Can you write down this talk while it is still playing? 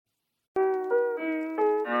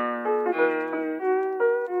You're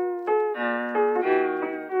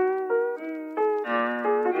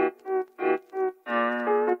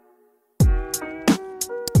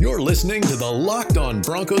listening to the Locked On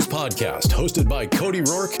Broncos podcast, hosted by Cody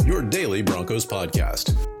Rourke, your daily Broncos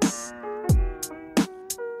podcast.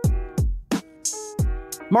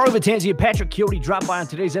 Mario Vitanzi and Patrick Chiotti drop by on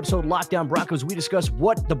today's episode of Lockdown Broncos. We discuss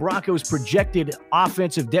what the Broncos' projected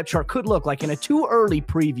offensive depth chart could look like in a too early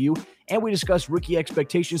preview, and we discuss rookie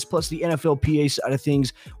expectations plus the NFLPA side of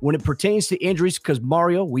things when it pertains to injuries, because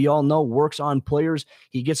Mario, we all know, works on players.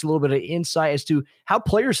 He gets a little bit of insight as to how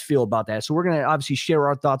players feel about that. So we're going to obviously share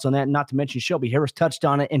our thoughts on that, not to mention Shelby Harris touched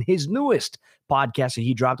on it in his newest podcast that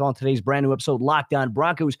he dropped on today's brand new episode, Lockdown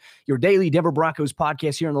Broncos, your daily Denver Broncos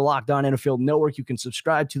podcast here on the Locked On NFL Network. You can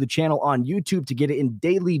subscribe to the channel on YouTube to get it in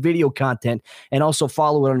daily video content, and also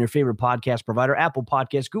follow it on your favorite podcast provider, Apple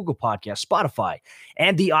Podcasts, Google Podcasts, Spotify,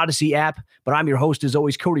 and the Odyssey app. But I'm your host, as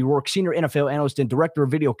always, Cody Rourke, senior NFL analyst and director of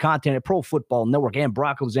video content at Pro Football Network, and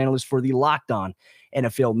Broncos analyst for the Locked On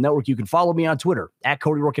NFL Network. You can follow me on Twitter at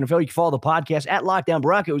Cody Rourke NFL. You can follow the podcast at Lockdown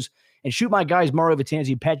Broncos, and shoot my guys Mario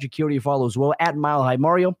Vitanzi and Patrick Chiotti follow as well at Mile High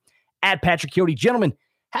Mario, at Patrick Chiotti. Gentlemen,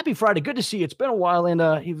 happy Friday. Good to see you. It's been a while, and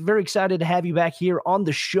very excited to have you back here on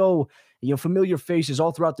the show. You know, familiar faces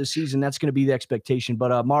all throughout the season. That's going to be the expectation.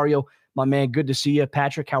 But Mario, my man, good to see you.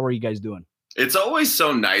 Patrick, how are you guys doing? It's always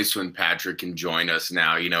so nice when Patrick can join us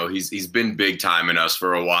now. You know, he's been big time in us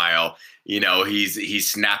for a while. You know, he's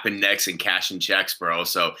snapping necks and cashing checks, bro.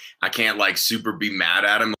 So I can't super be mad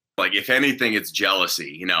at him. Like, if anything, it's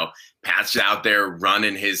jealousy. You know, Pat's out there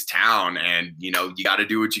running his town, and, you know, you got to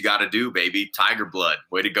do what you got to do, baby. Tiger blood.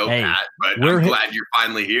 Way to go, hey, Pat. But I'm glad you're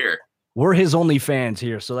finally here. We're his only fans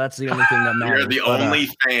here, so that's the only thing that matters. You're the only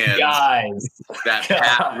fans that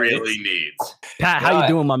Pat really needs. Pat, how you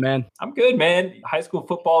doing, my man? I'm good, man. High school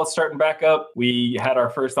football is starting back up. We had our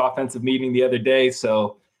first offensive meeting the other day,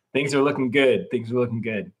 so things are looking good.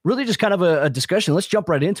 Really just kind of a discussion. Let's jump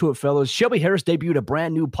right into it, fellas. Shelby Harris debuted a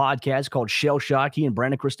brand new podcast called Shell Shock. He and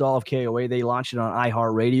Brandon Cristal of KOA, they launched it on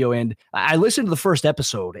iHeartRadio. And I listened to the first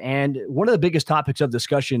episode. And one of the biggest topics of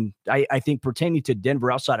discussion, I think, pertaining to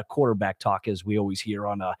Denver outside of quarterback talk, as we always hear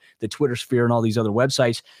on the Twitter sphere and all these other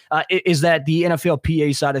websites, is that the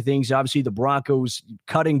NFLPA side of things, obviously the Broncos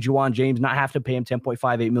cutting Juwan James, not have to pay him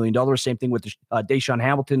 $10.58 million. Same thing with Deshaun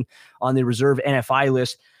Hamilton on the reserve NFI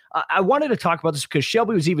list. I wanted to talk about this because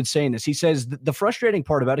Shelby was even saying this. He says the frustrating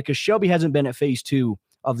part about it, because Shelby hasn't been at phase 2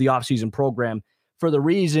 of the offseason program for the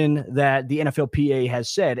reason that the NFLPA has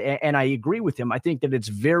said, and I agree with him. I think that it's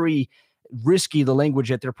very risky, the language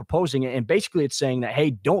that they're proposing, and basically it's saying that, hey,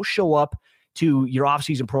 don't show up to your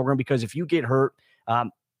offseason program, because if you get hurt,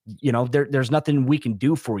 you know, there's nothing we can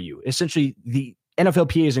do for you. Essentially, the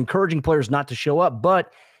NFLPA is encouraging players not to show up,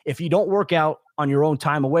 but if you don't work out on your own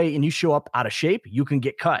time away and you show up out of shape, you can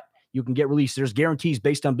get cut. You can get released. There's guarantees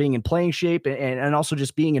based on being in playing shape and also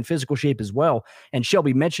just being in physical shape as well. And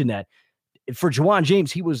Shelby mentioned that for Juwan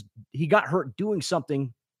James, he got hurt doing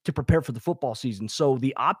something to prepare for the football season. So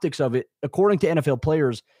the optics of it, according to NFL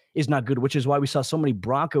players, is not good, which is why we saw so many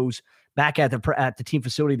Broncos back at the team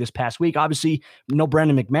facility this past week. Obviously, no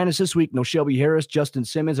Brandon McManus this week, no Shelby Harris, Justin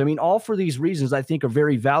Simmons. I mean, all for these reasons I think are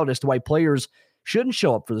very valid as to why players shouldn't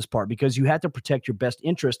show up for this part, because you have to protect your best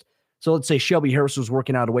interest. So let's say Shelby Harris was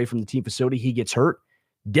working out away from the team facility. He gets hurt.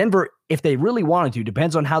 Denver, if they really wanted to,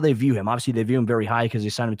 depends on how they view him. Obviously, they view him very high because they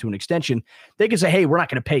signed him to an extension. They can say, hey, we're not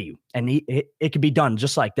going to pay you. And it can be done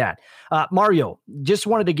just like that. Mario, just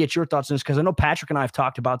wanted to get your thoughts on this, because I know Patrick and I have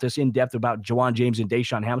talked about this in depth about Juwan James and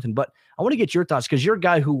Deshaun Hamilton, but I want to get your thoughts, because you're a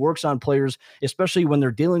guy who works on players, especially when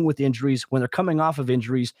they're dealing with injuries, when they're coming off of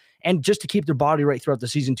injuries, and just to keep their body right throughout the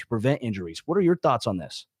season to prevent injuries. What are your thoughts on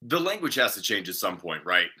this? The language has to change at some point,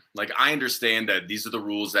 right? Like, I understand that these are the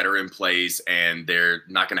rules that are in place, and they're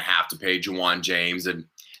not going to have to pay Juwan James, and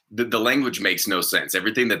the language makes no sense.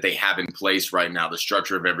 Everything that they have in place right now, the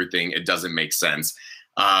structure of everything, it doesn't make sense.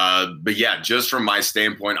 But yeah, just from my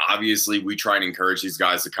standpoint, obviously we try and encourage these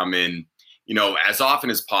guys to come in, you know, as often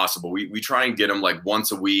as possible. We try and get them like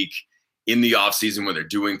once a week in the off season when they're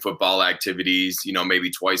doing football activities, you know,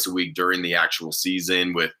 maybe twice a week during the actual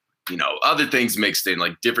season, with, you know, other things mixed in,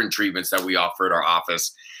 like different treatments that we offer at our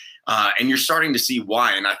office. And you're starting to see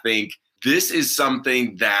why. And I think this is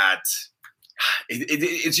something that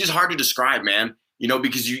it's just hard to describe, man. You know,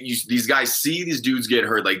 because these guys see these dudes get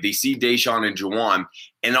hurt, like they see Deshaun and Juwan,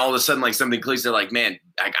 and all of a sudden, like something clicks. They're like, man,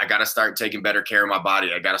 I got to start taking better care of my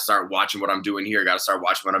body. I got to start watching what I'm doing here. I got to start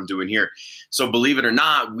watching what I'm doing here. So believe it or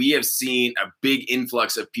not, we have seen a big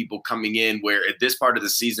influx of people coming in, where at this part of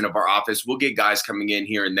the season of our office, we'll get guys coming in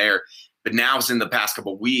here and there. But now, it's in the past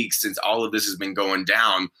couple of weeks, since all of this has been going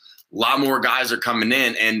down, A lot more guys are coming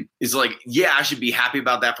in, and it's like, yeah, I should be happy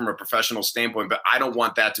about that from a professional standpoint, but I don't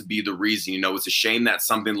want that to be the reason. It's a shame that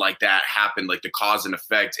something like that happened, like the cause and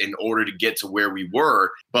effect in order to get to where we were.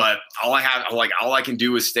 But all I can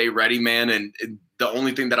do is stay ready, man. And the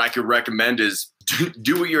only thing that I could recommend is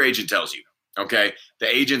do what your agent tells you. Okay.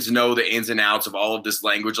 The agents know the ins and outs of all of this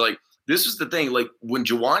language. Like, this is the thing. Like, when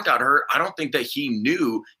Juwan got hurt, I don't think that he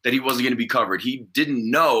knew that he wasn't going to be covered. He didn't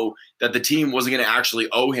know that the team wasn't going to actually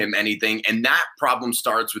owe him anything. And that problem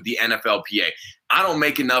starts with the NFLPA. I don't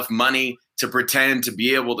make enough money to pretend to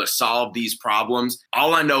be able to solve these problems.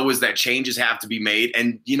 All I know is that changes have to be made.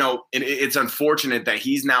 And, it's unfortunate that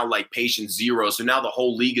he's now like patient zero. So now the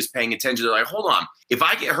whole league is paying attention. They're like, hold on, if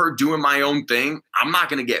I get hurt doing my own thing, I'm not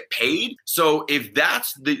going to get paid. So if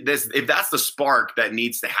that's the spark that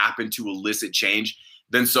needs to happen to elicit change,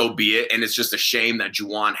 then so be it. And it's just a shame that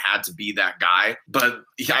Juwan had to be that guy. But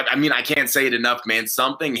I mean, I can't say it enough, man.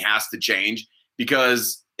 Something has to change,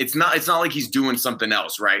 because it's not like he's doing something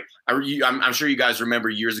else, right? I'm sure you guys remember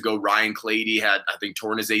years ago, Ryan Clady had, I think,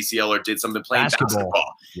 torn his ACL or did something playing basketball.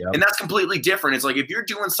 Yep. And that's completely different. It's like, if you're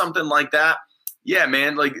doing something like that, yeah,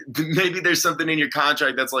 man, like maybe there's something in your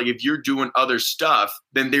contract that's like, if you're doing other stuff,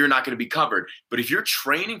 then they're not going to be covered. But if you're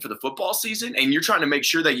training for the football season and you're trying to make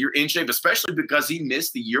sure that you're in shape, especially because he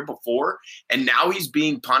missed the year before and now he's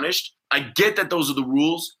being punished, I get that those are the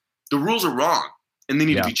rules. The rules are wrong and they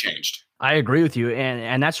need to be changed. I agree with you.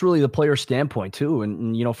 And that's really the player standpoint too.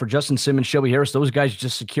 And for Justin Simmons, Shelby Harris, those guys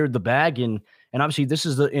just secured the bag. And obviously this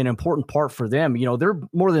is an important part for them. They're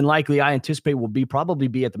more than likely, I anticipate, will probably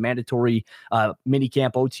be at the mandatory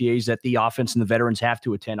minicamp OTAs that the offense and the veterans have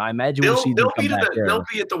to attend. I imagine we'll see them come back there. They'll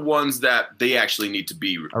be at the ones that they actually need to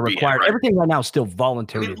be required. Right? Everything right now is still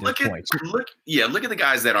voluntary at this point. Look at the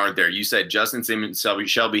guys that aren't there. You said Justin Simmons,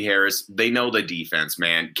 Shelby Harris. They know the defense,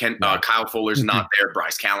 man. Kyle Fuller's not there.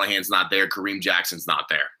 Bryce Callahan's not there. Kareem Jackson's not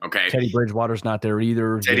there. Okay. Teddy Bridgewater's not there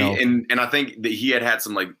either. And I think that he had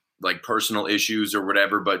some like personal issues or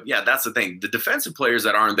whatever. But yeah, that's the thing. The defensive players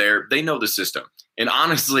that aren't there, they know the system. And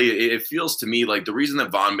honestly, it feels to me like the reason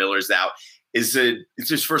that Von Miller's out is that it's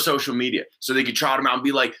just for social media. So they can trot him out and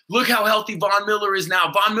be like, look how healthy Von Miller is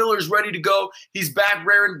now. Von Miller's ready to go. He's back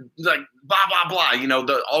raring, like blah, blah, blah.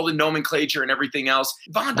 All the nomenclature and everything else.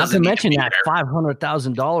 Von doesn't Not to mention that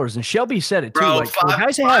 $500,000. And Shelby said it too. Bro,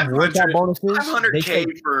 guys that have workout bonuses.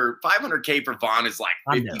 $500K for Von is like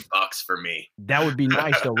 $50 for me. That would be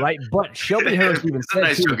nice though, right? But Shelby Harris even said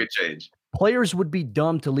nice chunk of change. Players would be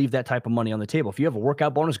dumb to leave that type of money on the table. If you have a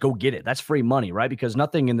workout bonus, go get it. That's free money, right? Because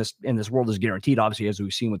nothing in this world is guaranteed, obviously, as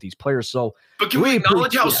we've seen with these players. So, but can we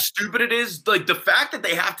acknowledge how stupid it is? Like the fact that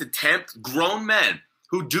they have to tempt grown men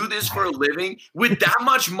who do this for a living with that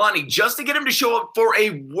much money just to get them to show up for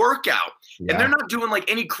a workout. Yeah. And they're not doing like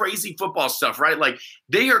any crazy football stuff, right? Like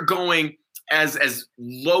they are going as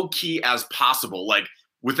low key as possible, like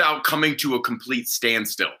without coming to a complete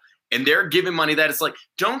standstill. And they're giving money that it's like,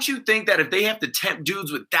 don't you think that if they have to tempt dudes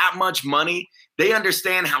with that much money, they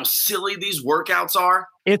understand how silly these workouts are?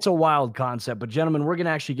 It's a wild concept. But gentlemen, we're going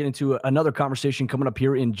to actually get into another conversation coming up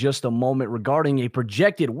here in just a moment regarding a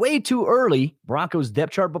projected way too early Broncos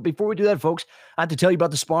depth chart. But before we do that, folks, I have to tell you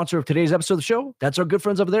about the sponsor of today's episode of the show. That's our good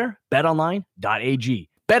friends over there, betonline.ag.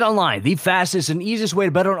 BetOnline, the fastest and easiest way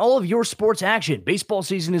to bet on all of your sports action. Baseball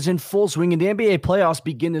season is in full swing and the NBA playoffs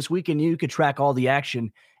begin this week, and you can track all the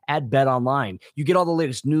action at BetOnline. You get all the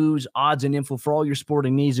latest news, odds, and info for all your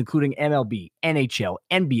sporting needs, including MLB, NHL,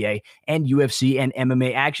 NBA, and UFC and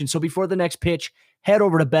MMA action. So before the next pitch, head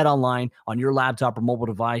over to BetOnline on your laptop or mobile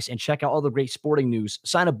device and check out all the great sporting news,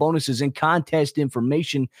 sign-up bonuses, and contest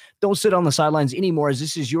information. Don't sit on the sidelines anymore, as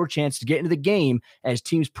this is your chance to get into the game as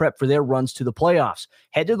teams prep for their runs to the playoffs.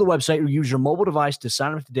 Head to the website or use your mobile device to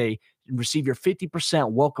sign up today and receive your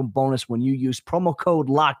 50% welcome bonus when you use promo code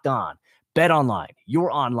LOCKEDON. BetOnline, your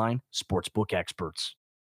online sportsbook experts.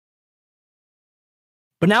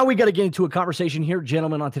 But now we got to get into a conversation here,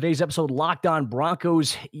 gentlemen, on today's episode, Locked On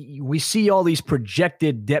Broncos. We see all these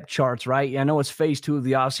projected depth charts, right? I know it's phase 2 of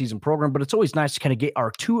the offseason program, but it's always nice to kind of get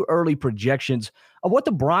our too early projections of what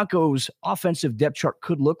the Broncos offensive depth chart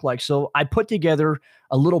could look like. So I put together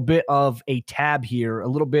a little bit of a tab here, a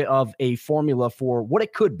little bit of a formula for what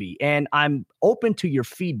it could be. And I'm open to your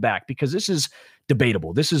feedback because this is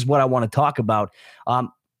debatable. This is what I want to talk about. And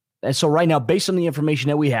so right now, based on the information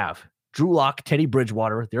that we have, Drew Lock, Teddy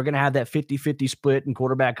Bridgewater, they're going to have that 50-50 split in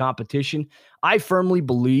quarterback competition. I firmly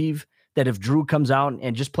believe that if Drew comes out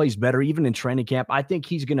and just plays better, even in training camp, I think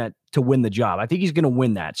he's going to win the job. I think he's going to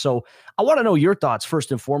win that. So I want to know your thoughts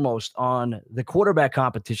first and foremost on the quarterback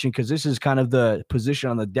competition, because this is kind of the position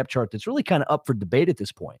on the depth chart that's really kind of up for debate at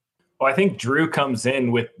this point. Well, I think Drew comes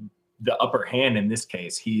in with the upper hand in this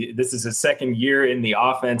case. This is his second year in the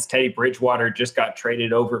offense. Teddy Bridgewater just got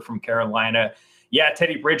traded over from Carolina. Yeah,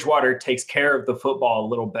 Teddy Bridgewater takes care of the football a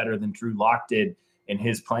little better than Drew Lock did in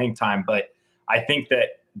his playing time, but I think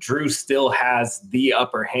that Drew still has the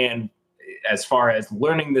upper hand as far as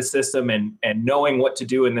learning the system and knowing what to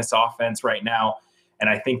do in this offense right now. And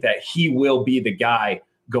I think that he will be the guy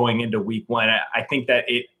going into week one. I think that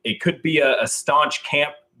it could be a staunch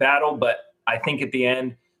camp battle, but I think at the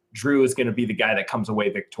end, Drew is going to be the guy that comes away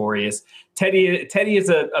victorious. Teddy is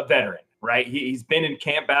a veteran, right? He's been in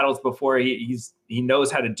camp battles before. He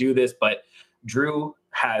knows how to do this, but Drew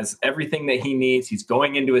has everything that he needs. He's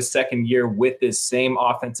going into his second year with this same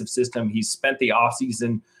offensive system. He's spent the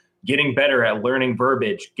offseason getting better at learning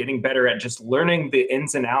verbiage, getting better at just learning the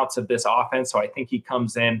ins and outs of this offense. So I think he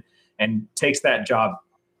comes in and takes that job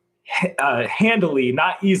handily,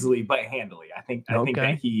 not easily, but handily. I think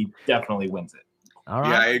that he definitely wins it. All right.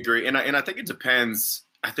 Yeah, I agree. And I think it depends.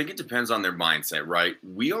 I think it depends on their mindset, right?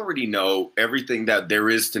 We already know everything that there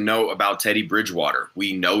is to know about Teddy Bridgewater.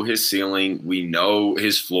 We know his ceiling. We know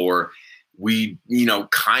his floor. We,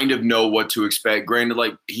 kind of know what to expect. Granted,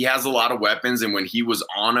 like, he has a lot of weapons. And when he was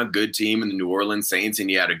on a good team in the New Orleans Saints and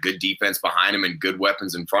he had a good defense behind him and good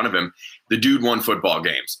weapons in front of him, the dude won football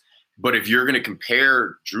games. But if you're going to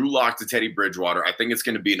compare Drew Lock to Teddy Bridgewater, I think it's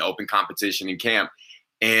going to be an open competition in camp.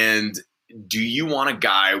 And do you want a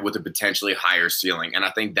guy with a potentially higher ceiling? And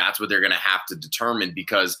I think that's what they're going to have to determine,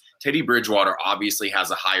 because Teddy Bridgewater obviously has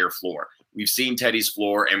a higher floor. We've seen Teddy's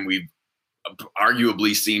floor, and we've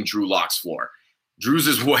arguably seen Drew Lock's floor. Drew's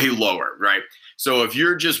is way lower, right? So if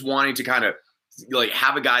you're just wanting to kind of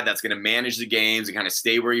have a guy that's going to manage the games and kind of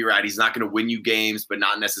stay where you're at, he's not going to win you games, but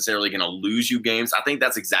not necessarily going to lose you games. I think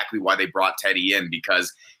that's exactly why they brought Teddy in,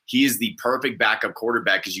 because he is the perfect backup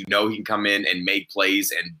quarterback, because he can come in and make plays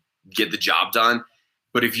and get the job done.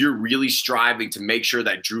 But if you're really striving to make sure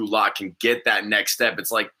that Drew Lock can get that next step,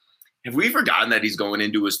 it's like, have we forgotten that he's going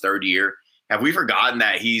into his third year? Have we forgotten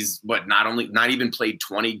that he's not even played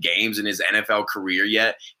 20 games in his NFL career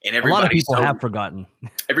yet? And a lot of people have forgotten.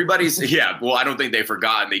 Well, I don't think they've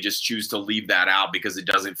forgotten. They just choose to leave that out because it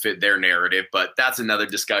doesn't fit their narrative. But that's another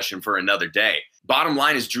discussion for another day. Bottom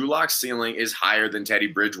line is Drew Lock's ceiling is higher than Teddy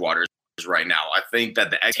Bridgewater's right now. I think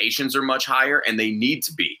that the expectations are much higher, and they need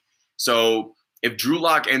to be. So if Drew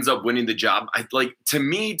Lock ends up winning the job, to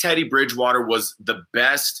me, Teddy Bridgewater was the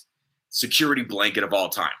best security blanket of all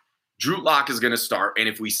time. Drew Lock is going to start, and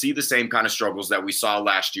if we see the same kind of struggles that we saw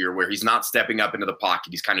last year, where he's not stepping up into the pocket,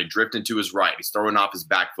 he's kind of drifting to his right, he's throwing off his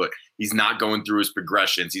back foot, he's not going through his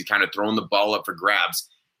progressions, he's kind of throwing the ball up for grabs,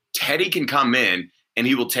 Teddy can come in and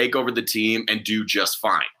he will take over the team and do just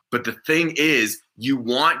fine. But the thing is, you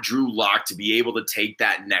want Drew Lock to be able to take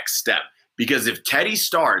that next step. Because if Teddy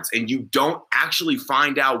starts and you don't actually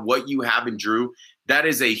find out what you have in Drew, that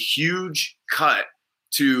is a huge cut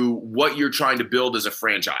to what you're trying to build as a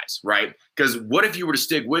franchise, right? Because what if you were to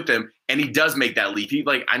stick with him and he does make that leap?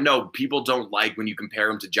 I know people don't like when you compare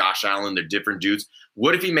him to Josh Allen. They're different dudes.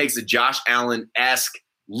 What if he makes a Josh Allen-esque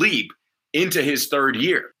leap into his third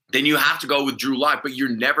year? Then you have to go with Drew Lock, but you're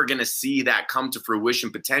never going to see that come to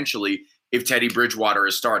fruition potentially if Teddy Bridgewater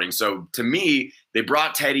is starting. So to me, they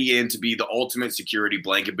brought Teddy in to be the ultimate security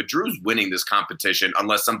blanket, but Drew's winning this competition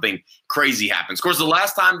unless something crazy happens. Of course, the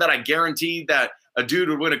last time that I guaranteed that a dude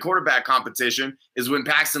would win a quarterback competition is when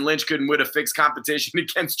Paxton Lynch couldn't win a fixed competition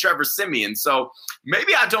against Trevor Siemian. So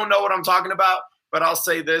maybe I don't know what I'm talking about, but I'll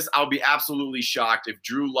say this. I'll be absolutely shocked if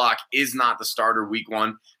Drew Lock is not the starter week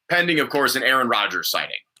one, pending, of course, an Aaron Rodgers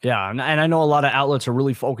sighting. Yeah, and I know a lot of outlets are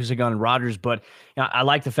really focusing on Rodgers, but I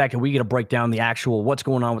like the fact that we get to break down the actual what's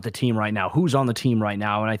going on with the team right now, who's on the team right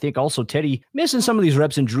now. And I think also Teddy missing some of these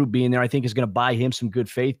reps and Drew being there, I think is going to buy him some good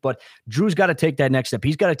faith. But Drew's got to take that next step.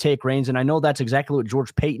 He's got to take reins. And I know that's exactly what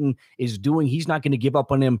George Payton is doing. He's not going to give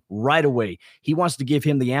up on him right away. He wants to give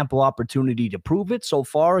him the ample opportunity to prove it. So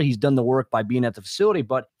far, he's done the work by being at the facility,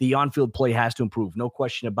 but the on-field play has to improve. No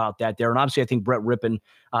question about that there. And obviously, I think Brett Rippon,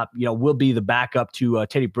 will be the backup to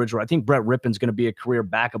Teddy Bridgewater. I think Brett Rippon's going to be a career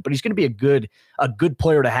backup, but he's going to be a good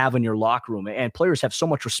player to have in your locker room. And players have so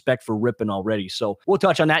much respect for Rippon already. So we'll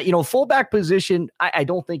touch on that. Fullback position, I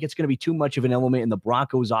don't think it's going to be too much of an element in the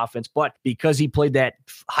Broncos offense, but because he played that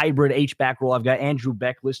hybrid H-back role, I've got Andrew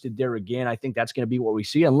Beck listed there again. I think that's going to be what we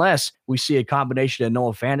see, unless we see a combination of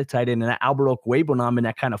Noah Fant at tight end and Albert Okwuegbunam in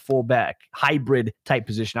that kind of fullback hybrid type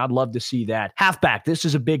position. I'd love to see that. Halfback, this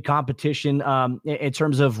is a big competition in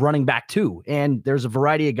terms of running back too. And there's a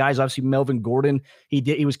variety of guys. Obviously, Melvin Gordon,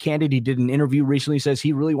 he was candid. He did an interview recently says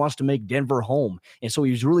he really wants to make Denver home. And so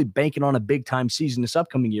he's really banking on a big-time season this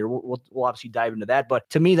upcoming year. We'll obviously dive into that. But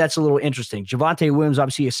to me, that's a little interesting. Javonte Williams,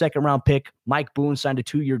 obviously a second-round pick. Mike Boone signed a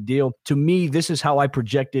 2-year deal. To me, this is how I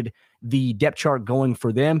projected the depth chart going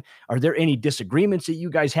for them. Are there any disagreements that you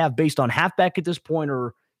guys have based on halfback at this point,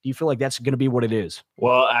 or do you feel like that's going to be what it is?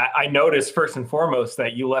 Well, I noticed first and foremost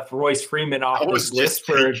that you left Royce Freeman off this list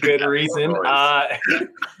for a good reason. I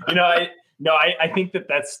think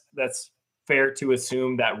that's fair to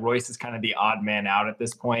assume that Royce is kind of the odd man out at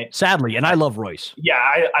this point. Sadly, and I love Royce. Yeah,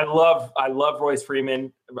 I love Royce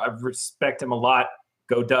Freeman. I respect him a lot.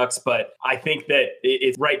 Go Ducks, but I think that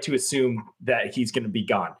it's right to assume that he's going to be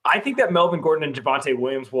gone. I think that Melvin Gordon and Javonte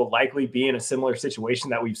Williams will likely be in a similar situation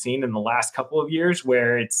that we've seen in the last couple of years,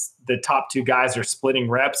 where it's the top two guys are splitting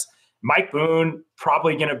reps. Mike Boone,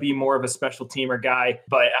 probably going to be more of a special teamer guy,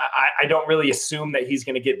 but I don't really assume that he's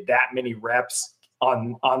going to get that many reps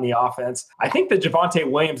on the offense. I think that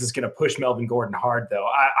Javonte Williams is going to push Melvin Gordon hard, though.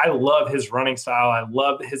 I love his running style. I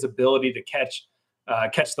love his ability to catch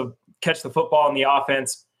the football in the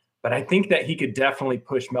offense, but I think that he could definitely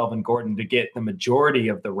push Melvin Gordon to get the majority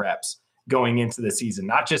of the reps going into the season,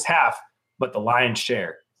 not just half, but the lion's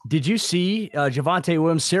share. Did you see Javonte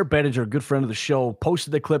Williams? Sarah Bettinger, a good friend of the show,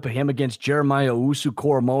 posted the clip of him against Jeremiah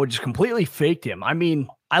Owusu-Koramoah, just completely faked him. I mean,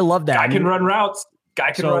 I love that. Guy can run routes.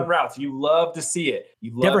 Run routes. You love to see it.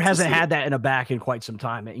 Denver hasn't had that in a back in quite some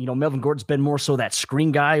time. You know, Melvin Gordon's been more so that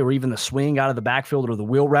screen guy or even the swing out of the backfield or the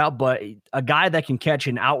wheel route, but a guy that can catch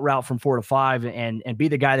an out route from 4 to 5 and be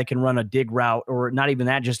the guy that can run a dig route, or not even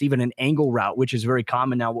that, just even an angle route, which is very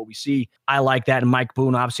common now what we see. I like that. And Mike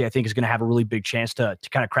Boone, obviously, I think is going to have a really big chance to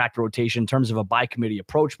kind of crack the rotation in terms of a by committee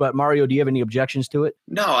approach. But Mario, do you have any objections to it?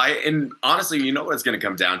 No, and honestly, you know what it's going to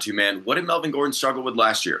come down to, man? What did Melvin Gordon struggle with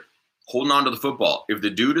last year? Holding on to the football. If the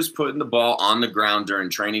dude is putting the ball on the ground during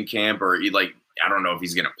training camp, or I don't know if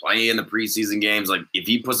he's going to play in the preseason games, like if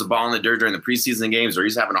he puts the ball in the dirt during the preseason games, or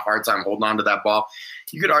he's having a hard time holding on to that ball,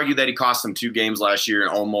 you could argue that he cost him 2 games last year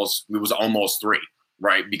and it was almost 3,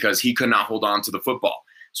 right? Because he could not hold on to the football.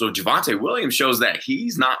 So if Javonte Williams shows that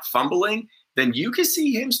he's not fumbling, then you can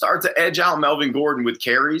see him start to edge out Melvin Gordon with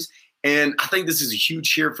carries. And I think this is a huge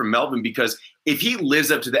cheer for Melvin, because if he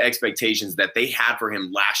lives up to the expectations that they had for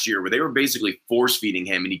him last year, where they were basically force feeding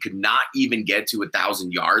him and he could not even get to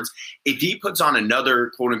 1,000 yards, if he puts on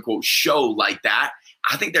another quote unquote show like that,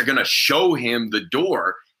 I think they're going to show him the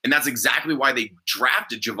door. And that's exactly why they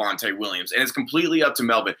drafted Javonte Williams. And it's completely up to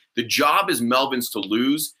Melvin. The job is Melvin's to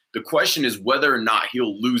lose. The question is whether or not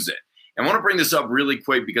he'll lose it. I want to bring this up really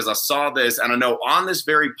quick because I saw this, and I know on this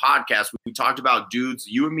very podcast, we talked about dudes,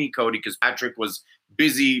 you and me, Cody, because Patrick was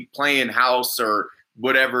busy playing house or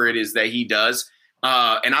whatever it is that he does.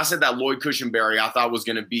 And I said that Lloyd Cushenberry, I thought was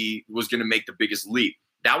going to make the biggest leap.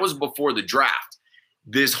 That was before the draft.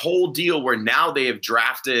 This whole deal where now they have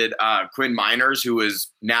drafted Quinn Miners, who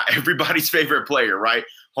is now everybody's favorite player, right?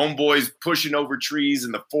 Homeboys pushing over trees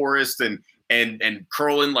in the forest and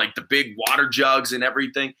curling like the big water jugs and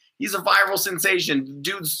everything. He's a viral sensation.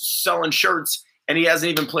 Dude's selling shirts, and he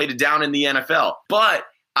hasn't even played it down in the NFL. But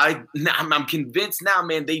I'm convinced now,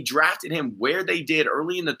 man, they drafted him where they did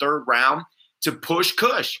early in the 3rd round to push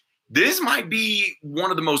Cush. This might be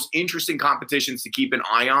one of the most interesting competitions to keep an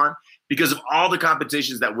eye on, because of all the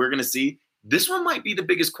competitions that we're going to see. This one might be the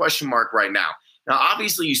biggest question mark right now. Now,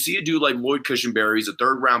 obviously, you see a dude like Lloyd Cushenberry, he's a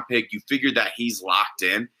 3rd round pick. You figure that he's locked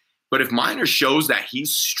in. But if Minor shows that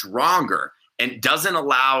he's stronger and doesn't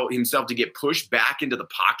allow himself to get pushed back into the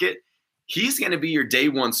pocket, he's going to be your day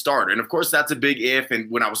one starter. And of course, that's a big if. And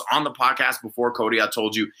when I was on the podcast before, Cody, I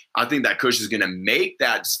told you, I think that Cush is going to make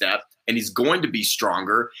that step and he's going to be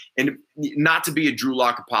stronger. And not to be a Drew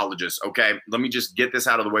Lock apologist, okay? Let me just get this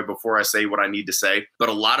out of the way before I say what I need to say. But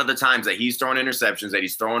a lot of the times that he's throwing interceptions, that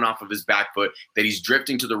he's throwing off of his back foot, that he's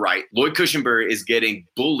drifting to the right, Lloyd Cushenberry is getting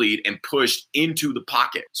bullied and pushed into the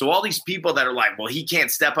pocket. So all these people that are like, well, he can't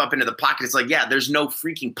step up into the pocket. It's like, yeah, there's no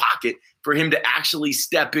freaking pocket for him to actually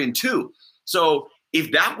step into. So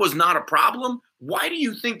if that was not a problem, why do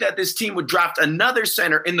you think that this team would draft another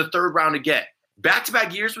center in the 3rd round again?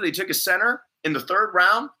 Back-to-back years where they took a center in the 3rd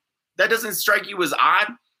round, that doesn't strike you as odd?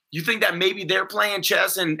 You think that maybe they're playing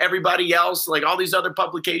chess and everybody else, like all these other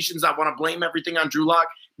publications that want to blame everything on Drew Lock,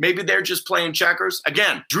 maybe they're just playing checkers?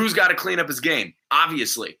 Again, Drew's got to clean up his game,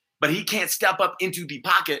 obviously, but he can't step up into the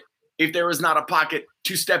pocket if there is not a pocket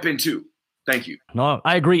to step into. Thank you. No,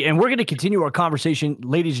 I agree. And we're going to continue our conversation,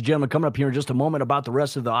 ladies and gentlemen, coming up here in just a moment about the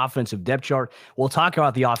rest of the offensive depth chart. We'll talk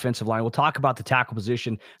about the offensive line. We'll talk about the tackle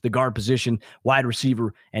position, the guard position, wide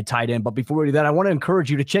receiver, and tight end. But before we do that, I want to encourage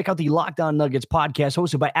you to check out the Locked On Nuggets podcast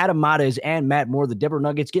hosted by Adam Mares and Matt Moore. The Denver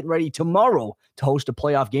Nuggets getting ready tomorrow to host a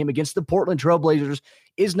playoff game against the Portland Trail Blazers.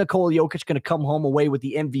 Is Nikola Jokic going to come home away with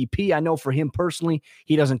the MVP? I know for him personally,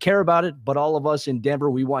 he doesn't care about it, but all of us in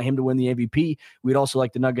Denver, we want him to win the MVP. We'd also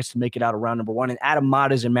like the Nuggets to make it out of round number one. And Adam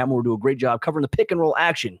Mares and Matt Moore do a great job covering the pick and roll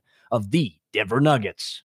action of the Denver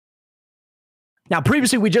Nuggets. Now,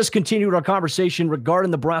 previously, we just continued our conversation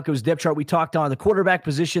regarding the Broncos depth chart. We talked on the quarterback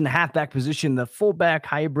position, the halfback position, the fullback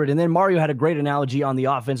hybrid, and then Mario had a great analogy on the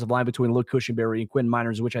offensive line between Luke Cushenberry and Quinn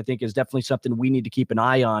Miners, which I think is definitely something we need to keep an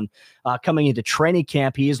eye on. Coming into training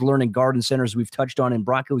camp, he is learning guard and center, as we've touched on in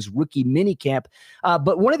Broncos rookie mini camp.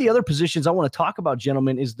 But one of the other positions I want to talk about,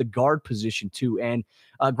 gentlemen, is the guard position too. And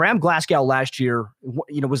Graham Glasgow last year,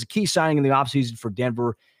 was a key signing in the offseason for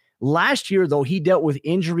Denver. Last year, though, he dealt with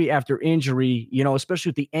injury after injury, especially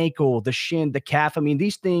with the ankle, the shin, the calf. I mean,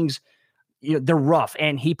 these things, they're rough.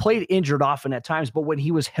 And he played injured often at times. But when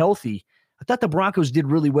he was healthy, I thought the Broncos did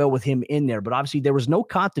really well with him in there. But obviously, there was no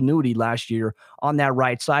continuity last year on that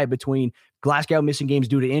right side between Glasgow missing games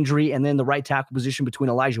due to injury and then the right tackle position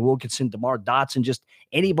between Elijah Wilkinson, DeMar Dotson, just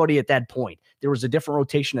anybody at that point. There was a different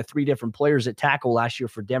rotation of 3 different players at tackle last year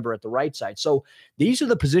for Denver at the right side. So these are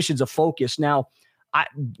the positions of focus. Now,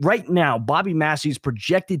 right now, Bobby Massey is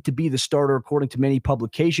projected to be the starter according to many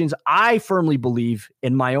publications. I firmly believe,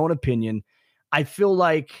 in my own opinion, I feel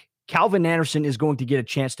like Calvin Anderson is going to get a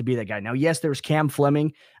chance to be that guy. Now, yes, there's Cam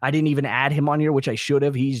Fleming. I didn't even add him on here, which I should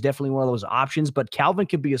have. He's definitely one of those options, but Calvin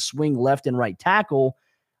could be a swing left and right tackle.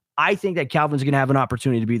 I think that Calvin's going to have an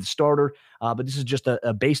opportunity to be the starter, but this is just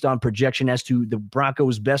a based on projection as to the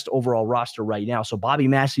Broncos' best overall roster right now. So Bobby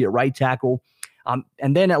Massey at right tackle.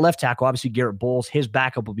 And then at left tackle, obviously Garrett Bowles. His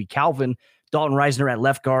backup will be Calvin. Dalton Reisner at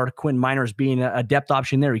left guard. Quinn Miners being a depth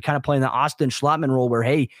option there. He kind of playing the Austin Schlottman role where,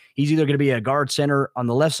 hey, he's either going to be a guard center on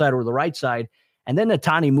the left side or the right side. And then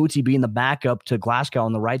Natani Muti being the backup to Glasgow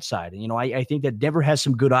on the right side. And, I think that Denver has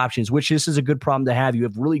some good options, which this is a good problem to have. You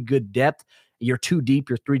have really good depth. You're 2 deep.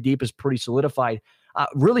 Your 3 deep is pretty solidified.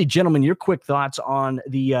 Really, gentlemen, your quick thoughts on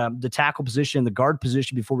the tackle position, the guard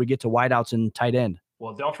position before we get to wideouts and tight end.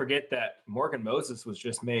 Well, don't forget that Morgan Moses was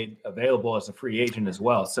just made available as a free agent as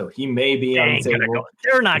well. So he may be on the table.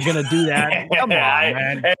 They're not going to do that. Come on,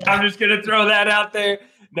 man. I'm just going to throw that out there.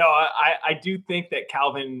 No, I do think that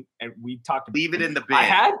Calvin, and we talked about. Leave it in the bin. I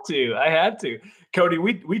had to. Cody,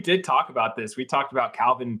 we did talk about this. We talked about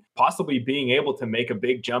Calvin possibly being able to make a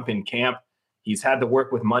big jump in camp. He's had to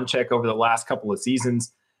work with Munchak over the last couple of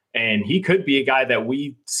seasons. And he could be a guy that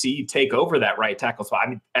we see take over that right tackle spot. I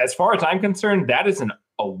mean, as far as I'm concerned, that is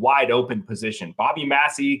a wide open position. Bobby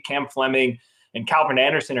Massey, Cam Fleming, and Calvin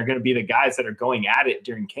Anderson are going to be the guys that are going at it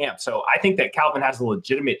during camp. So I think that Calvin has a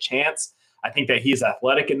legitimate chance. I think that he's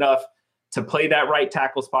athletic enough to play that right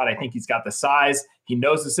tackle spot. I think he's got the size. He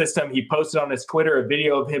knows the system. He posted on his Twitter a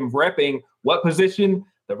video of him repping what position?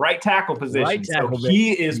 The right tackle position. Right tackle, so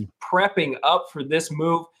he is prepping up for this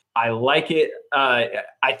move. I like it.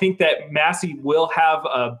 I think that Massey will have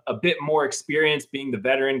a bit more experience being the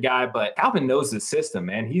veteran guy, but Calvin knows the system,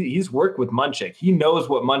 man. He's worked with Munchak. He knows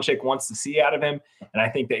what Munchak wants to see out of him, and I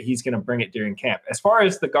think that he's going to bring it during camp. As far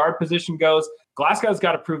as the guard position goes, Glasgow's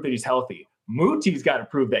got to prove that he's healthy. Muti's got to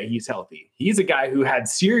prove that he's healthy. He's a guy who had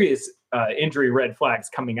serious injury red flags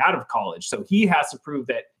coming out of college, so he has to prove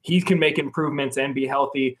that he can make improvements and be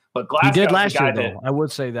healthy. But Glasgow's he did last year, though. I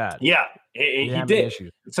would say that. Yeah. He did.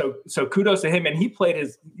 So kudos to him. And he played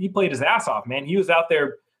his ass off, man. He was out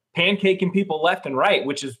there pancaking people left and right,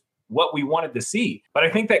 which is what we wanted to see. But I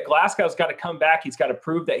think that Glasgow's got to come back. He's got to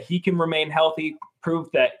prove that he can remain healthy, prove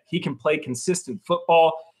that he can play consistent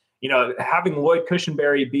football. Having Lloyd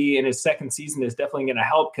Cushenberry be in his second season is definitely going to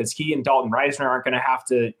help because he and Dalton Reisner aren't going to have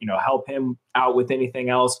to, help him out with anything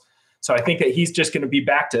else. So I think that he's just going to be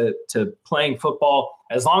back to playing football.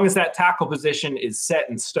 As long as that tackle position is set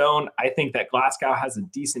in stone, I think that Glasgow has a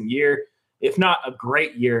decent year, if not a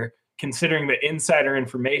great year, considering the insider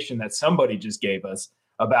information that somebody just gave us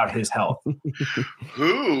about his health.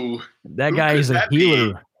 Who? That guy is a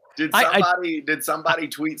healer. Did somebody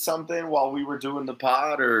tweet something while we were doing the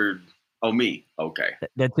pod or? Oh, me. Okay.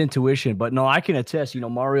 That's intuition. But no, I can attest,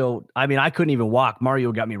 Mario, I mean, I couldn't even walk.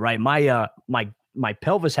 Mario got me right. My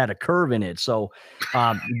pelvis had a curve in it. So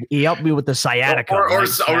he helped me with the sciatica. Or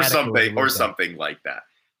something like that.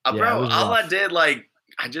 Bro, all I did,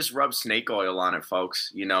 I just rub snake oil on it,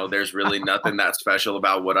 folks. You know, there's really nothing that special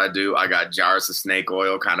about what I do. I got jars of snake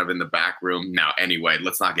oil kind of in the back room. Now, anyway,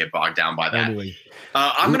 let's not get bogged down by that. Anyway.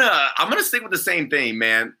 I'm gonna stick with the same thing,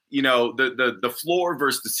 man. You know, the floor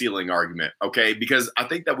versus the ceiling argument, okay? Because I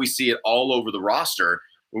think that we see it all over the roster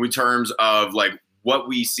in terms of like what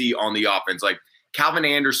we see on the offense. Like Calvin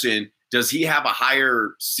Anderson, does he have a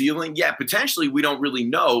higher ceiling? Yeah, potentially. We don't really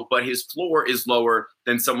know, but his floor is lower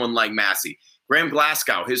than someone like Massey. Graham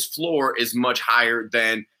Glasgow, his floor is much higher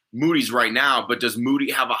than Moody's right now, but does Moody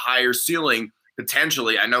have a higher ceiling?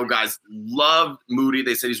 Potentially. I know guys love Moody.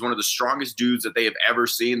 They said he's one of the strongest dudes that they have ever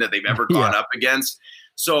seen, that they've ever gone up against.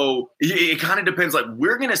 So it kind of depends. Like,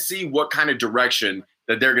 we're going to see what kind of direction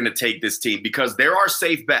that they're going to take this team, because there are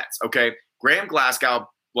safe bets, okay? Graham Glasgow,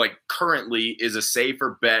 like, currently is a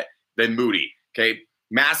safer bet than Moody, okay?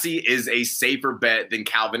 Massey is a safer bet than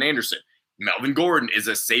Calvin Anderson. Melvin Gordon is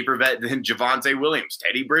a safer bet than Javonte Williams.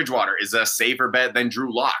 Teddy Bridgewater is a safer bet than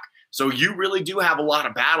Drew Lock. So you really do have a lot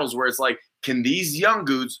of battles where it's like, can these young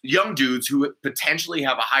dudes who potentially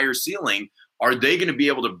have a higher ceiling, are they going to be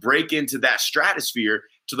able to break into that stratosphere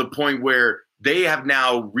to the point where they have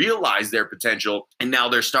now realized their potential and now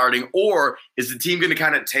they're starting? Or is the team going to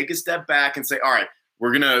kind of take a step back and say, all right,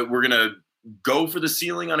 we're gonna go for the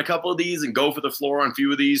ceiling on a couple of these and go for the floor on a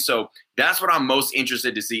few of these? So that's what I'm most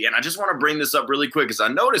interested to see. And I just want to bring this up really quick, because I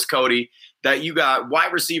noticed, Cody, that you got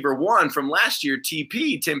wide receiver 1 from last year,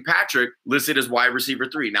 Tim Patrick, listed as wide receiver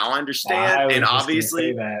 3. Now I understand, and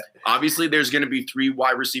obviously there's going to be 3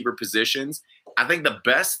 wide receiver positions. I think the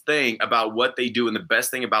best thing about what they do and the best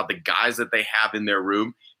thing about the guys that they have in their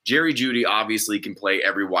room, Jerry Jeudy obviously can play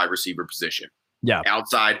every wide receiver position. Yeah.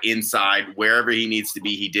 Outside, inside, wherever he needs to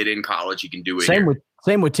be. He did in college. He can do it.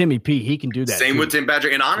 Same with Timmy P. He can do that. Same with Tim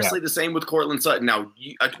Patrick. And honestly, the same with Cortland Sutton. Now,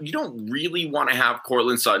 you don't really want to have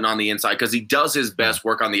Cortland Sutton on the inside, because he does his best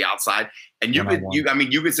work on the outside. And you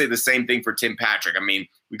could say the same thing for Tim Patrick. I mean,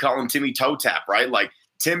 we call him Timmy Toe Tap, right? Like,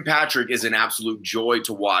 Tim Patrick is an absolute joy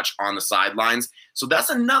to watch on the sidelines. So that's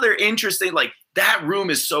another interesting, like, that room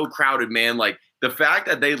is so crowded, man. Like, the fact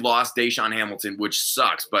that they lost Deshaun Hamilton, which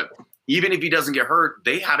sucks, but even if he doesn't get hurt,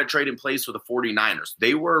 they had a trade in place for the 49ers.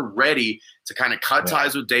 They were ready to kind of cut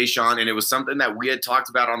ties with Deshaun, and it was something that we had talked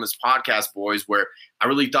about on this podcast, boys, where I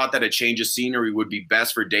really thought that a change of scenery would be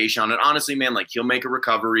best for Deshaun. And honestly, man, like, he'll make a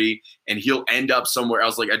recovery and he'll end up somewhere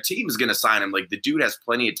else. Like, a team is going to sign him. Like, the dude has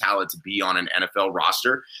plenty of talent to be on an NFL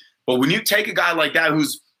roster. But when you take a guy like that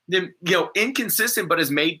who's, you know, inconsistent but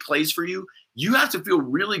has made plays for you, you have to feel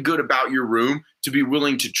really good about your room to be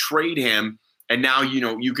willing to trade him. And now, you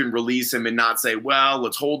know, you can release him and not say, well,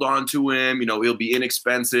 let's hold on to him. You know, he'll be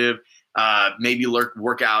inexpensive. Maybe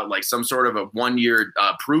work out like some sort of a 1-year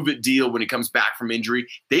prove-it deal when he comes back from injury.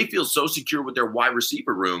 They feel so secure with their wide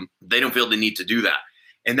receiver room, they don't feel the need to do that.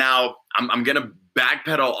 And now I'm going to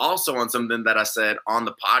backpedal also on something that I said on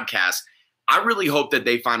the podcast. I really hope that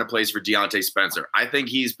they find a place for Deontay Spencer. I think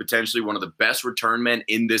he's potentially one of the best return men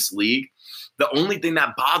in this league. The only thing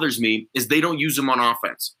that bothers me is they don't use him on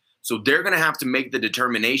offense. So they're going to have to make the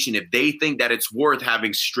determination if they think that it's worth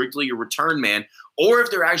having strictly a return man, or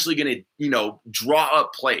if they're actually going to, you know, draw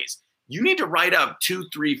up plays. You need to write up 2,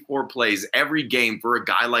 3, 4 plays every game for a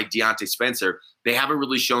guy like Deontay Spencer. They haven't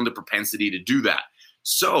really shown the propensity to do that.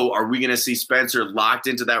 So are we going to see Spencer locked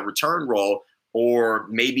into that return role, or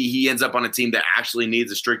maybe he ends up on a team that actually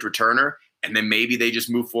needs a strict returner, and then maybe they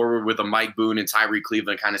just move forward with a Mike Boone and Tyree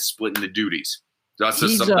Cleveland kind of splitting the duties? That's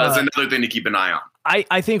another thing to keep an eye on.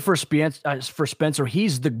 I think for Spencer,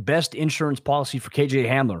 he's the best insurance policy for KJ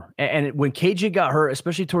Hamler. And when KJ got hurt,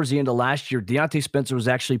 especially towards the end of last year, Deontay Spencer was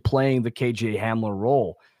actually playing the KJ Hamler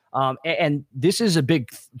role. And this is a big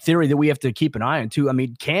theory that we have to keep an eye on too. I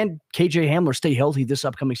mean, can KJ Hamler stay healthy this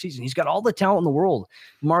upcoming season? He's got all the talent in the world.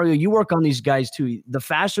 Mario, you work on these guys too. The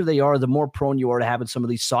faster they are, the more prone you are to having some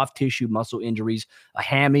of these soft tissue muscle injuries, a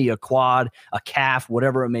hammy, a quad, a calf,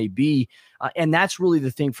 whatever it may be. And that's really the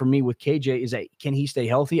thing for me with KJ, is that can he stay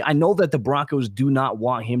healthy? I know that the Broncos do not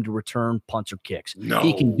want him to return punts or kicks. No.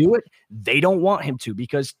 He can do it. They don't want him to,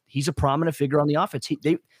 because he's a prominent figure on the offense.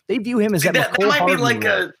 They view him as that might be like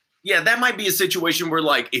that might be a situation where,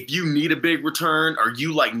 like, if you need a big return or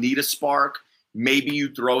you like need a spark, maybe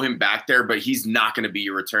you throw him back there, but he's not going to be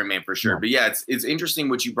your return man for sure. No. But yeah, it's interesting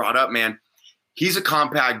what you brought up, man. He's a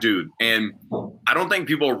compact dude, and I don't think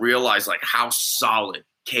people realize like how solid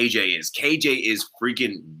KJ is. KJ is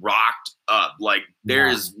freaking rocked up. Like, there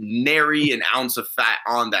is nary an ounce of fat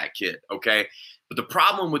on that kid. Okay. But the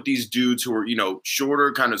problem with these dudes who are, you know,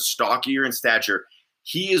 shorter, kind of stockier in stature,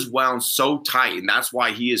 he is wound so tight, and that's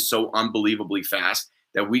why he is so unbelievably fast,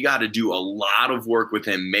 that we got to do a lot of work with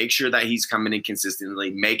him, make sure that he's coming in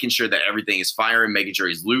consistently, making sure that everything is firing, making sure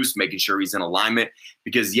he's loose, making sure he's in alignment.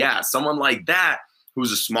 Because, yeah, someone like that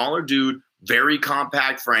who's a smaller dude, very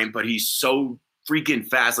compact frame, but he's so freaking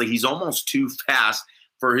fast. Like, he's almost too fast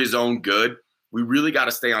for his own good. We really got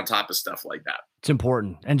to stay on top of stuff like that. It's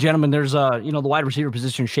important. And gentlemen, there's the wide receiver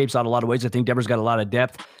position shapes out a lot of ways. I think Denver's got a lot of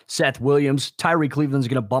depth. Seth Williams, Tyree Cleveland's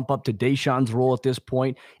going to bump up to Deshaun's role at this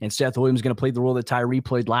point, and Seth Williams is going to play the role that Tyree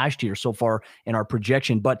played last year so far in our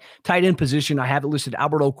projection. But tight end position, I have it listed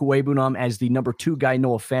Albert Okwuegbunam as the number 2 guy,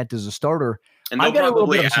 Noah Fant as a starter. And they'll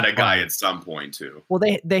probably add a guy at some point, too. Well,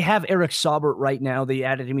 they have Eric Saubert right now. They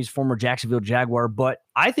added him. He's former Jacksonville Jaguar. But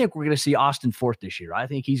I think we're going to see Austin Forth this year. I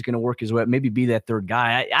think he's going to work his way up, maybe be that third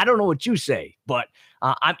guy. I don't know what you say, but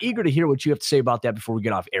I'm eager to hear what you have to say about that before we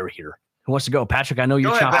get off air here. Who wants to go? Patrick, I know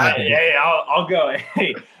you're chomping. Yeah, I'll go.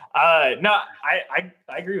 Hey, no, I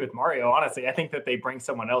agree with Mario, honestly. I think that they bring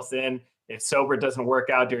someone else in. If Saubert doesn't work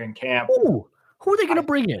out during camp. Ooh, who are they going to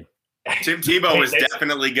bring in? Tim Tebow is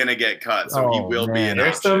definitely going to get cut, so he will be an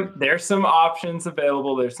option. There's some options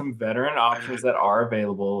available. There's some veteran options that are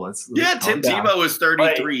available. Tim Tebow is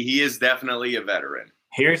 33. He is definitely a veteran.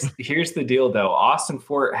 Here's the deal, though. Austin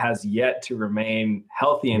Fort has yet to remain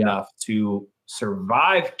healthy enough to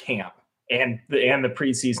survive camp and the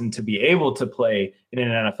preseason to be able to play in an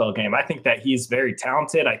NFL game. I think that he's very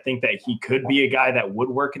talented. I think that he could be a guy that would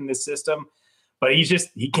work in this system. But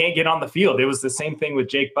he can't get on the field. It was the same thing with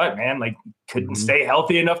Jake Butt, man. Like, couldn't stay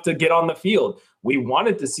healthy enough to get on the field. We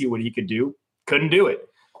wanted to see what he could do, couldn't do it.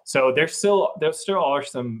 So there still are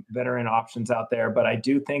some veteran options out there, but I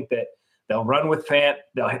do think that they'll run with Fant.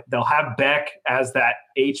 They'll have Beck as that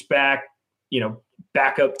H-back,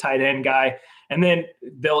 backup tight end guy, and then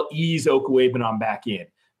they'll ease Okwuegbunam back in.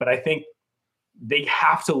 But I think they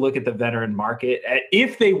have to look at the veteran market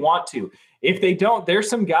if they want to. If they don't, there's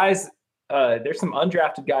some guys. There's some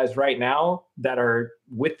undrafted guys right now that are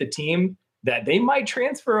with the team that they might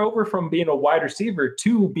transfer over from being a wide receiver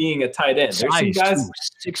to being a tight end. There's some guys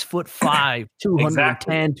 6'5",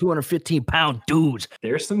 210, 215-pound dudes.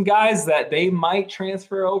 There's some guys that they might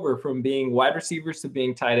transfer over from being wide receivers to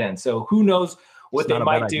being tight ends. So who knows what they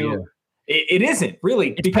might do. It isn't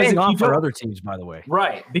really, it's paying off for other teams, by the way.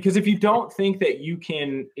 Right. Because if you don't think that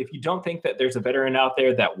there's a veteran out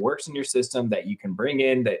there that works in your system that you can bring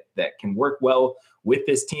in that can work well with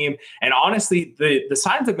this team. And honestly, the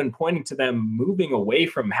signs have been pointing to them moving away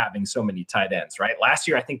from having so many tight ends, right? Last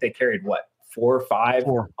year, I think they carried 4 or 5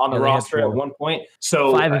 on the roster at one point.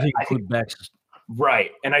 So 5 if you include Bex.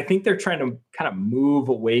 Right. And I think they're trying to kind of move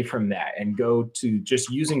away from that and go to just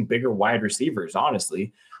using bigger wide receivers,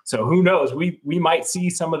 honestly. So who knows? We might see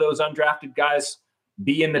some of those undrafted guys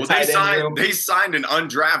be in the tight end room. They signed an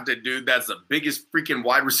undrafted dude that's the biggest freaking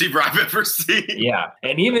wide receiver I've ever seen. Yeah.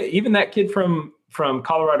 And even that kid from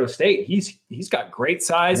Colorado State, he's got great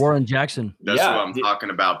size. Warren Jackson. That's what I'm talking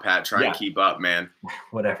about, Pat. Try and keep up, man.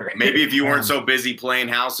 Whatever. Maybe if you weren't so busy playing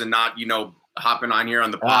house and not, hopping on here on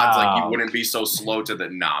the pods, like you wouldn't be so slow to the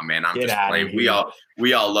man. I'm just playing.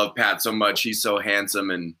 We all love Pat so much. He's so handsome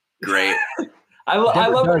and great. I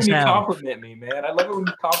love it when you compliment me, man. I love it when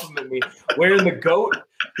you compliment me. Wearing the goat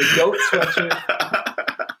sweatshirt.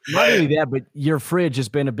 Not only that, but your fridge has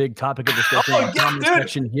been a big topic of discussion in the comment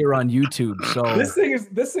section here on YouTube. So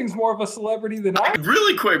this thing's more of a celebrity than I.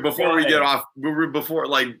 Really quick before we get off, before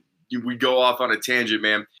we go off on a tangent,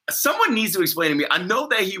 man. Someone needs to explain to me. I know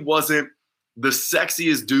that he wasn't the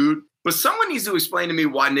sexiest dude, but someone needs to explain to me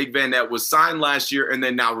why Nick Van Nett was signed last year and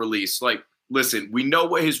then now released. Like, listen, we know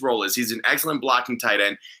what his role is. He's an excellent blocking tight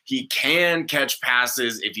end. He can catch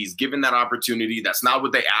passes if he's given that opportunity. That's not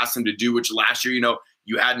what they asked him to do, which last year,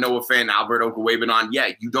 you had Noah Fant, Albert Okwuegbunam. Yeah,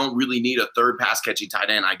 you don't really need a third pass-catching tight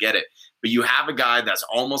end. I get it. But you have a guy that's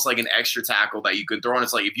almost like an extra tackle that you could throw on.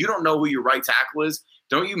 It's like, if you don't know who your right tackle is,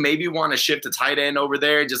 don't you maybe want to shift a tight end over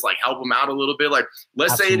there and just help him out a little bit? Like,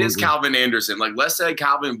 let's say it is Calvin Anderson. Like, let's say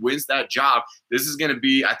Calvin wins that job. This is going to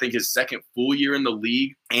be, I think, his second full year in the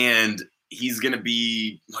league. And he's going to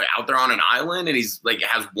be out there on an island and he's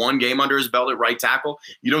has one game under his belt at right tackle.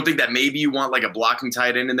 You don't think that maybe you want a blocking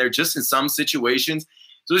tight end in there just in some situations?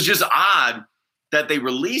 So it's just odd that they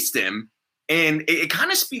released him. And it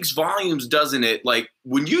kind of speaks volumes, doesn't it? Like,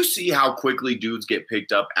 when you see how quickly dudes get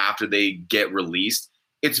picked up after they get released,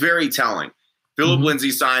 it's very telling. Philip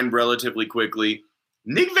Lindsay signed relatively quickly.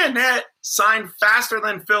 Nick Van Nett signed faster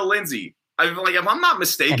than Phil Lindsay. If I'm not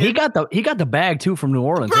mistaken, and he got the bag too from New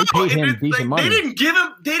Orleans. They paid him decent money. They didn't give him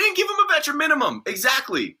a veteran minimum.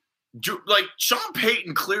 Exactly. Sean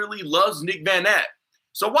Payton clearly loves Nick Van Nett.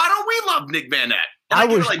 So why don't we love Nick Van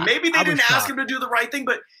Nett? Maybe they didn't ask him to do the right thing,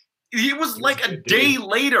 but He was like a day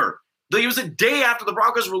later. It was a day after the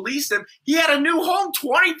Broncos released him. He had a new home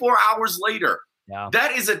 24 hours later. Yeah.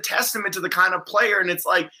 That is a testament to the kind of player. And it's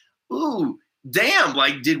like, ooh, damn,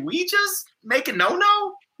 like, did we just make a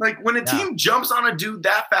no-no? Like, when a team jumps on a dude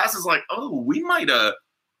that fast, it's like, oh, we might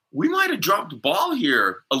have dropped the ball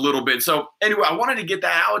here a little bit. So anyway, I wanted to get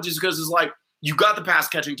that out just because it's like, you got the pass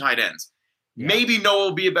catching tight ends. Yeah. Maybe Noah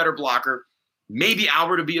will be a better blocker. Maybe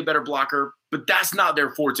Albert will be a better blocker, but that's not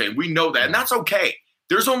their forte. We know that, and that's okay.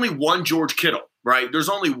 There's only one George Kittle, right? There's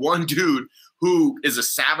only one dude who is a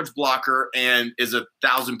savage blocker and is a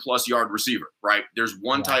 1,000+ yard receiver, right? There's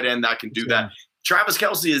one tight end that can do that. Travis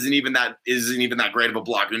Kelce isn't even that great of a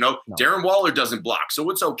blocker. No. Darren Waller doesn't block, so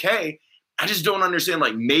it's okay. I just don't understand.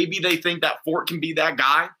 Like, maybe they think that Fort can be that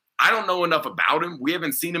guy. I don't know enough about him. We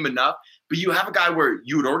haven't seen him enough. But you have a guy where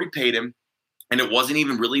you had already paid him, and it wasn't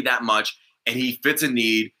even really that much, and he fits a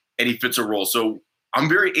need, and he fits a role. So I'm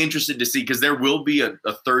very interested to see, because there will be a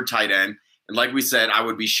third tight end. And like we said, I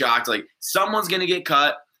would be shocked. Like, someone's going to get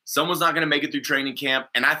cut. Someone's not going to make it through training camp.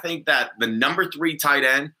 And I think that the number 3 tight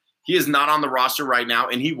end, he is not on the roster right now,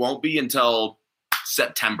 and he won't be until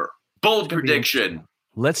September. Bold prediction.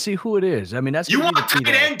 Let's see who it is. I mean, that's you want tight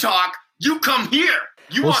end talk, you come here.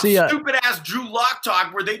 You want stupid-ass Drew Lock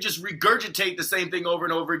talk where they just regurgitate the same thing over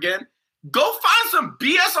and over again? Go find some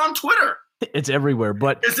BS on Twitter. It's everywhere,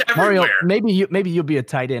 but it's everywhere. Mario, maybe you'll be a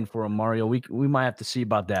tight end for him, Mario. We might have to see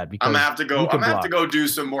about that. Because I'm gonna have to go do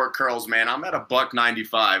some more curls, man. I'm at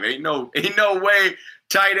 $195. Ain't no way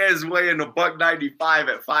tight ends weighing $195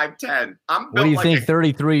 at 5'10". What do you think?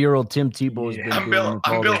 33-year-old Tim Tebow's been doing.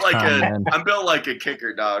 I'm built like a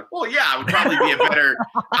kicker, dog. Well, yeah, I would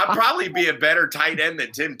probably be a better tight end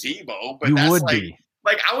than Tim Tebow. But I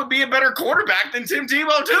would be a better quarterback than Tim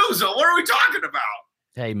Tebow too. So what are we talking about?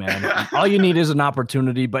 Hey, man, all you need is an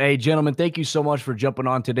opportunity. But, hey, gentlemen, thank you so much for jumping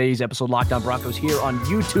on today's episode of Locked On Broncos here on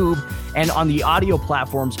YouTube and on the audio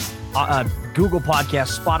platforms, Google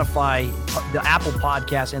Podcasts, Spotify, the Apple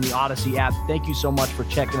Podcasts, and the Odyssey app. Thank you so much for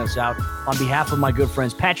checking us out. On behalf of my good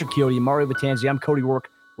friends Patrick Chiotti and Mario Vitanzi, I'm Cody Rourke.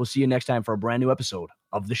 We'll see you next time for a brand new episode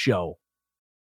of the show.